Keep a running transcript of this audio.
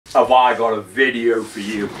have I got a video for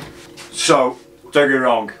you. So, don't get me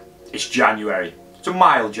wrong, it's January. It's a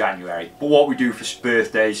mild January, but what we do for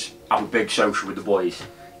birthdays, have a big social with the boys.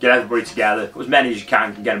 Get everybody together, as many as you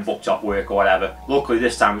can get them booked off work or whatever. Luckily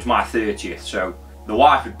this time it was my 30th, so the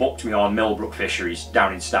wife had booked me on Millbrook Fisheries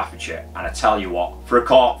down in Staffordshire, and I tell you what, for a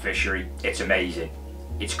carp fishery, it's amazing.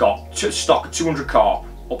 It's got a stock of 200 carp,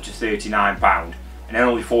 up to £39, and then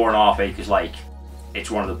only 4.5 acres lake. It's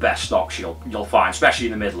one of the best stocks you'll find, especially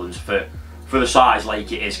in the Midlands, for the size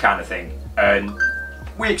lake it is kind of thing. And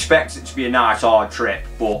we expected it to be a nice hard trip,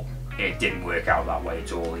 but it didn't work out that way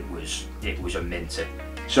at all. It was a minter.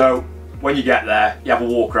 So when you get there, you have a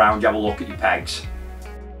walk around, you have a look at your pegs.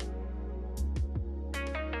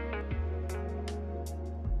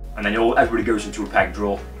 And then everybody goes into a peg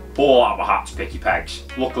draw. All out of a hat to pick your pegs.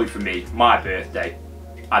 Luckily for me, my birthday,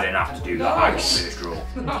 I didn't have to do that. I got first draw.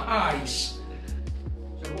 Nice!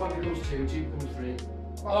 So one becomes 2, 2 becomes 3.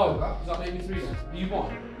 Oh, does that make me 3 then? You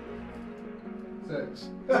won? 6.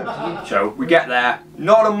 So we get there,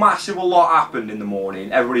 not a massive lot happened in the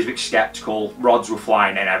morning. Everybody's a bit sceptical, rods were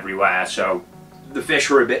flying in everywhere, so the fish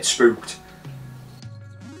were a bit spooked.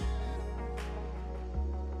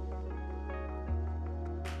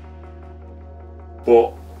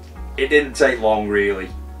 But it didn't take long really.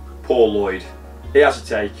 Poor Lloyd, he has a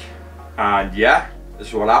take, and yeah, this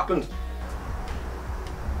is what happened.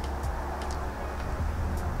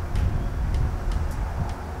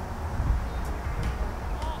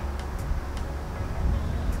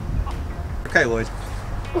 Okay, Lloyd.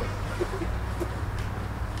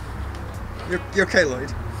 You're okay,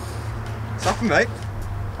 Lloyd? What's happened, mate?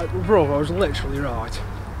 Bro, I was literally right.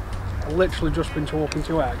 I literally just been talking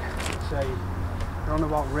to Egg, saying, you're on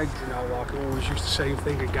about rigs, you know, like I always used the same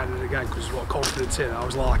thing again and again because it's what confidence in. I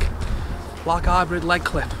was like hybrid leg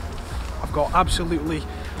clip. I've got absolutely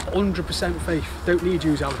 100% faith. Don't need to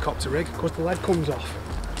use helicopter rig because the leg comes off.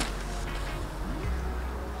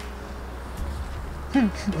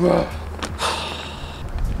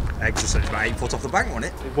 Egg just said it's about 8 foot off the bank, wasn't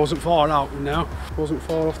it? It wasn't far out, no. It wasn't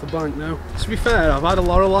far off the bank, no. To be fair, I've had a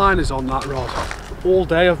lot of liners on that rod. All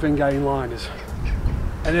day I've been getting liners.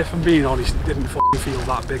 And if I'm being honest, it didn't fucking feel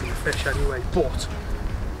that big of a fish anyway, but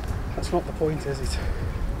that's not the point, is it?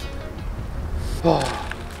 Oh,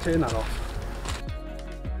 turn that off.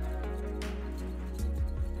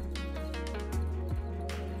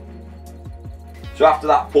 So after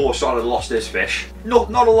that poor son had lost his fish,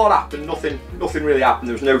 not a lot happened, nothing really happened.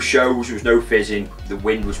 There was no shows, there was no fizzing, the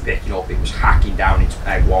wind was picking up, it was hacking down into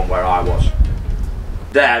peg 1 where I was.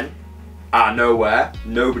 Then, out of nowhere,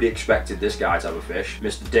 nobody expected this guy to have a fish.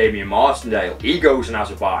 Mr. Damien Martindale, he goes and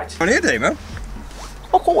has a bite. On here, Damo.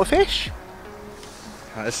 I caught a fish.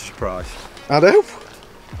 That's a surprise. I do.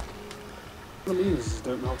 What I mean is I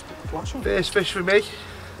don't know how to put the flash on. First fish for me. Is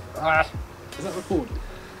that recording?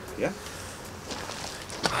 Yeah.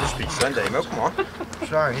 Just speak to Damo, come on.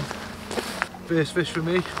 Trying. First fish for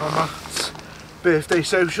me on Matt's birthday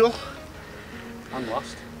social. And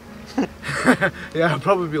last. Yeah, I'll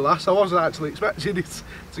probably be last. I wasn't actually expecting it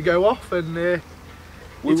to go off, and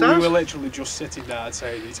we were literally just sitting there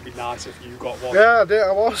saying it'd be nice if you got one. Yeah,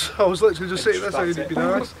 I was literally just sitting there saying it'd be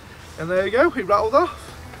nice, and there you go, it rattled off.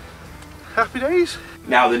 Happy days.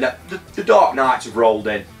 Now the dark nights have rolled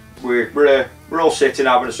in. We're all sitting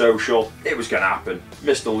having a social. It was going to happen.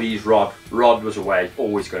 Mr. Lee's rod was away.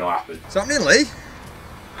 Always going to happen. What's happening, Lee?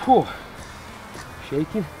 Whew.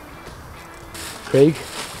 Shaking. Craig,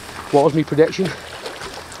 what was my prediction?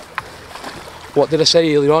 What did I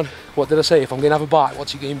say earlier on? What did I say? If I'm going to have a bite,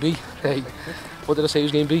 what's it going to be? Hey, what did I say it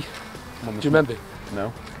was going to be? Do you remember?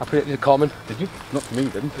 No. I predicted a common. Did you? Not for me,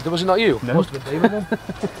 didn't. Was it not you? No. Must have been David then.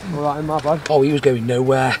 Alright, in my bad. Oh, he was going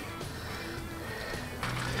nowhere.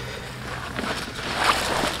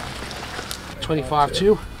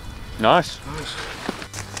 25-2. Nice. I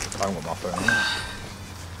haven't got my phone.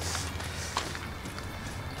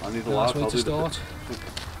 I need a Nice lot. way to start.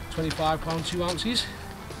 £25, 2 ounces.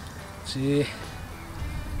 So,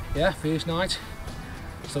 yeah, first night.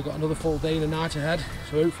 Still got another full day and a night ahead.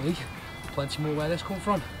 So hopefully, plenty more where this come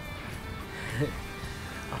from.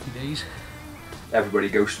 Happy days. Everybody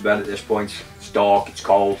goes to bed at this point. It's dark, it's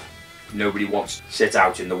cold. Nobody wants to sit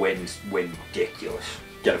out in the wind. Wind ridiculous.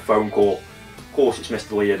 Get a phone call. Of course it's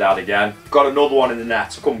Mr. Lee Dad again. Got another one in the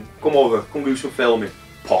net. Come over, come do some filming.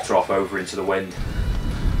 Potter off over into the wind.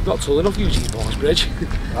 Not tall enough to use these balls, Bridge.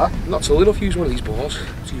 Huh? Not tall enough to use one of these balls.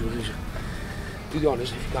 Do the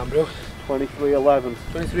honours if you can, bro. 23.11.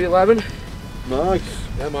 23.11. Nice.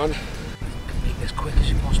 Yeah, man. Make this quick as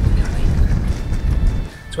you possibly can.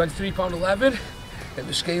 £23.11. Get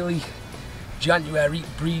the scaly January,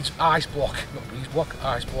 ice block.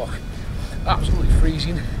 Absolutely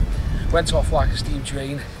freezing. Went off like a steam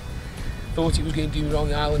train. Thought it was going to do me wrong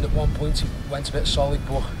the island at one point. It went a bit solid,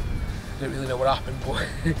 but didn't really know what happened, but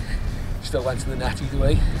still went to the net either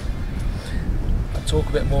way. I'd talk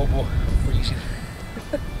a bit more, but I'm freezing.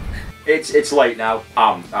 It's late now.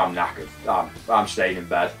 I'm knackered. I'm staying in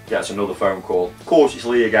bed. Gets another phone call. Of course, it's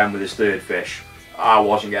Lee again with his third fish. I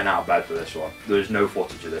wasn't getting out of bed for this one. There's no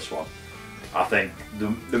footage of this one. I think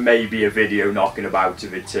there may be a video knocking about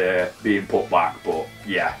of it being put back, but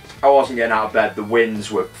yeah, I wasn't getting out of bed. The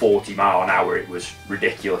winds were 40 mile an hour. It was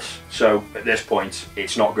ridiculous. So at this point,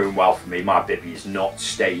 it's not going well for me. My bibby is not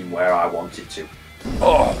staying where I want it to.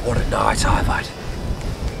 Oh, what a night I've had.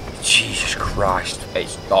 Jesus Christ.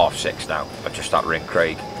 It's 6:30 now. I just had ring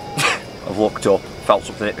Craig. I've looked up, felt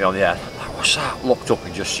something hit me on the head. Like, what's that? Looked up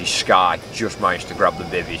and just see sky. Just managed to grab the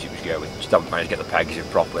bibby as it was going. Just haven't managed to get the pegs in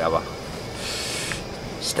properly, have I?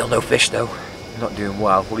 Still no fish though. Not doing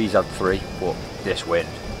well. Well, he's had 3, but this wind,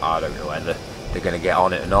 I don't know whether they're going to get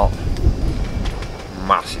on it or not.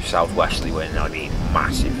 Massive southwesterly wind, I mean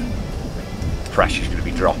massive. Pressure's going to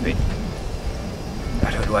be dropping.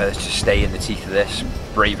 I don't know whether to stay in the teeth of this,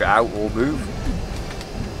 brave it out or move.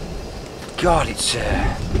 God, it's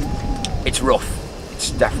rough.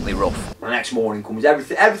 It's definitely rough. The next morning comes,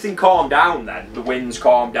 everything calmed down then. The winds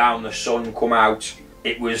calmed down, the sun come out.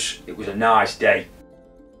 It was a nice day.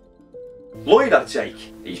 Lloyd had a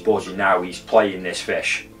take. He's buzzing now, he's playing this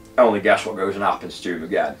fish. Only guess what goes and happens to him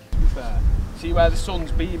again. See where the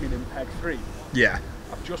sun's beaming in peg 3? Yeah.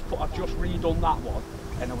 I've just redone that one,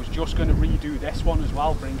 and I was just going to redo this one as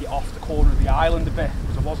well, bring it off the corner of the island a bit,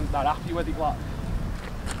 because I wasn't that happy with it. Like,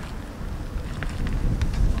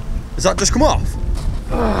 Has that just come off?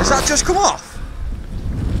 Has that just come off?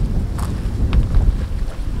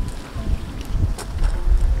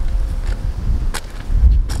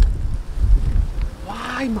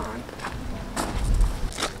 why, man?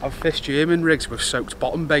 I've fished German rigs with soaked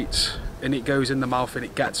bottom baits, and it goes in the mouth and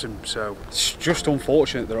it gets them, so it's just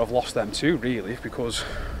unfortunate that I've lost them too, really, because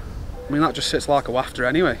I mean that just sits like a wafter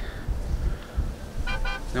anyway. You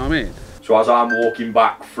know what I mean? So as I'm walking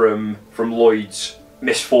back from Lloyd's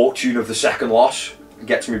misfortune of the second loss, and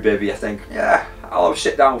get to my bivvy, I think, yeah, I'll have a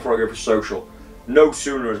sit down before I go for social. No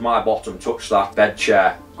sooner has my bottom touched that bed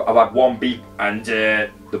chair, I've had one beep and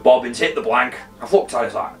the bobbins hit the blank. I've looked at it,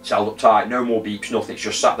 it's like, it's held up tight, no more beeps, nothing, it's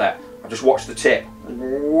just sat there. I just watched the tip,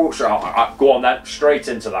 so I go on then, straight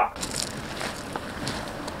into that.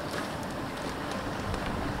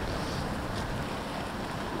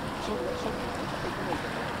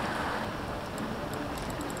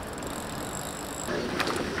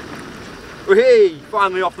 Hey,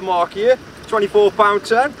 finally off the mark here,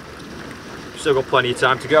 £24.10. Still got plenty of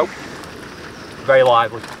time to go. Very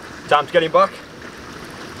lively. Time to get him back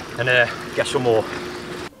and get some more.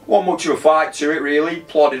 Wasn't much of a fight to it really.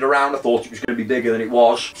 Plodded around, I thought it was going to be bigger than it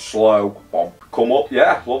was. Slow, bump, come up,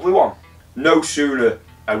 yeah, lovely one. No sooner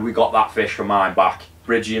had we got that fish from mine back,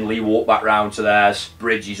 Bridgie and Lee walked back round to theirs.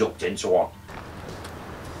 Bridgie's hooked into one.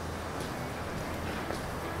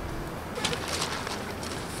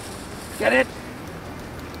 Get it!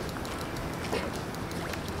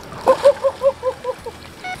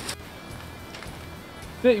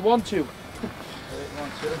 31-2.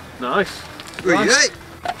 Nice. Nice.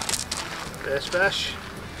 First fish.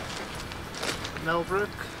 Millbrook.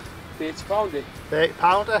 30 pounder. 30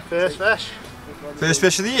 pounder, first fish. First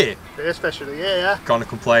fish of the year? First fish of the year, yeah. Can't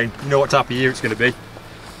complain. You know what type of year it's going to be.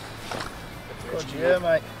 Good year,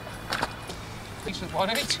 mate. Decent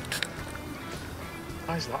one, ain't it?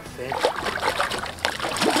 Why's that thin?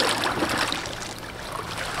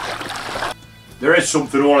 There is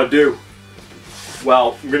something I want to do.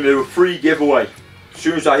 Well, I'm going to do a free giveaway. As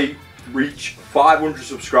soon as I reach 500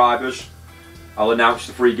 subscribers, I'll announce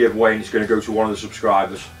the free giveaway and it's going to go to one of the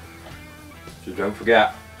subscribers. So don't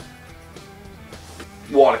forget.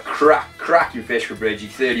 What a cracking fish for Bridgie,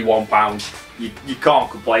 £31. You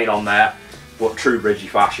can't complain on there, but true Bridgie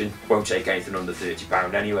fashion, won't take anything under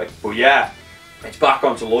 £30 anyway. But yeah, it's back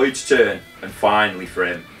onto Lloyd's turn, and finally for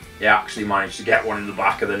him, he actually managed to get one in the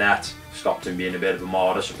back of the net. Stopped him being a bit of a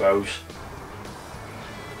mod, I suppose.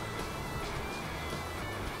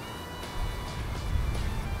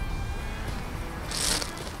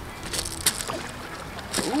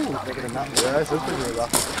 Ooh, bigger than that. Yeah, it's bigger than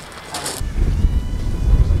that.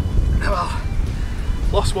 Well,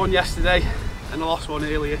 lost one yesterday and I lost one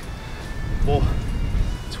earlier, but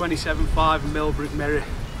 27.5 Millbrook mirror.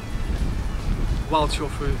 Well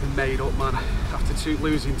chuffed with and made up, man. After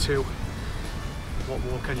losing 2, what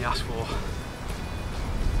more can you ask for?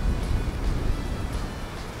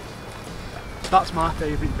 That's my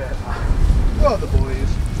favourite bit. What are the boys?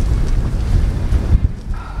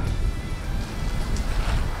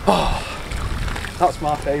 Oh, that's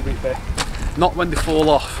my favourite bit. Not when they fall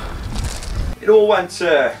off. It all went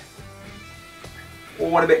a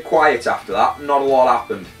bit quiet after that. Not a lot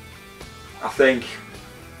happened. I think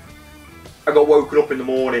I got woken up in the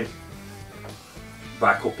morning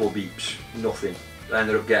by a couple of beeps. Nothing. I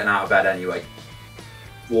ended up getting out of bed anyway.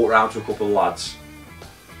 Walked round to a couple of lads.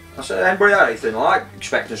 I said, anybody had anything like?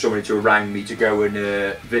 Expecting somebody to have rang me to go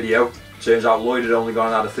and video. Turns out Lloyd had only gone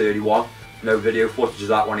and had a 31. No video footage of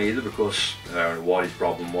that one either because I don't know what his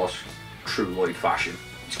problem was. True Lloyd fashion.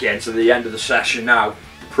 It's getting to the end of the session now.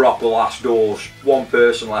 Proper last doors. One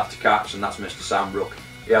person left to catch and that's Mr. Sandbrook.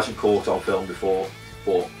 He hasn't caught on film before,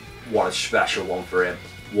 but what a special one for him.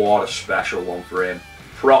 What a special one for him.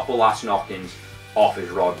 Proper last knockings off his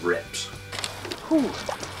rod rips. Whew.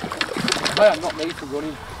 I am not made for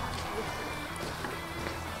running.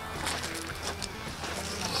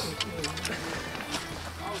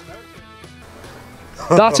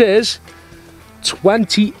 That is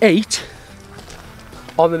 28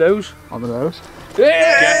 on the nose. On the nose.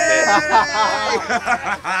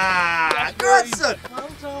 Ah, good son. Well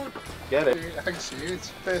done. Get it. I think it's you. It's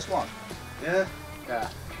first one. Yeah. Yeah.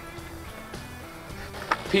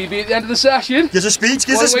 PB at the end of the session. Gives a speech,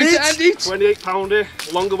 gives a What a way speech. to end it. 28 pounder,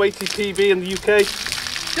 longer weighted PB in the UK.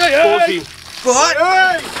 14. But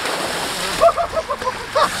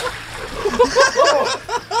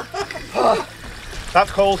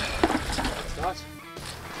That's cold. Nice.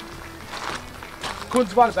 Couldn't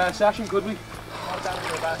have had a better session, could we?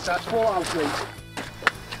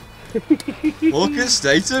 look at the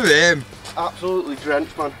state of him. Absolutely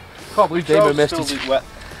drenched, man. Can't believe Damon missed Trousers it. still look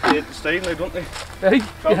wet. They're staying though, don't they? Hey?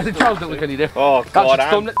 Yeah, the trousers don't look any different. Oh That's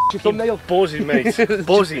god, your thumbnail. buzzing, mate.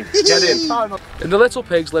 Buzzing. Get in. And the little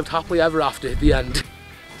pigs lived happily ever after at the end.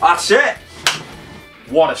 That's it.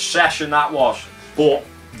 What a session that was. But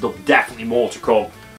there'll definitely more to come.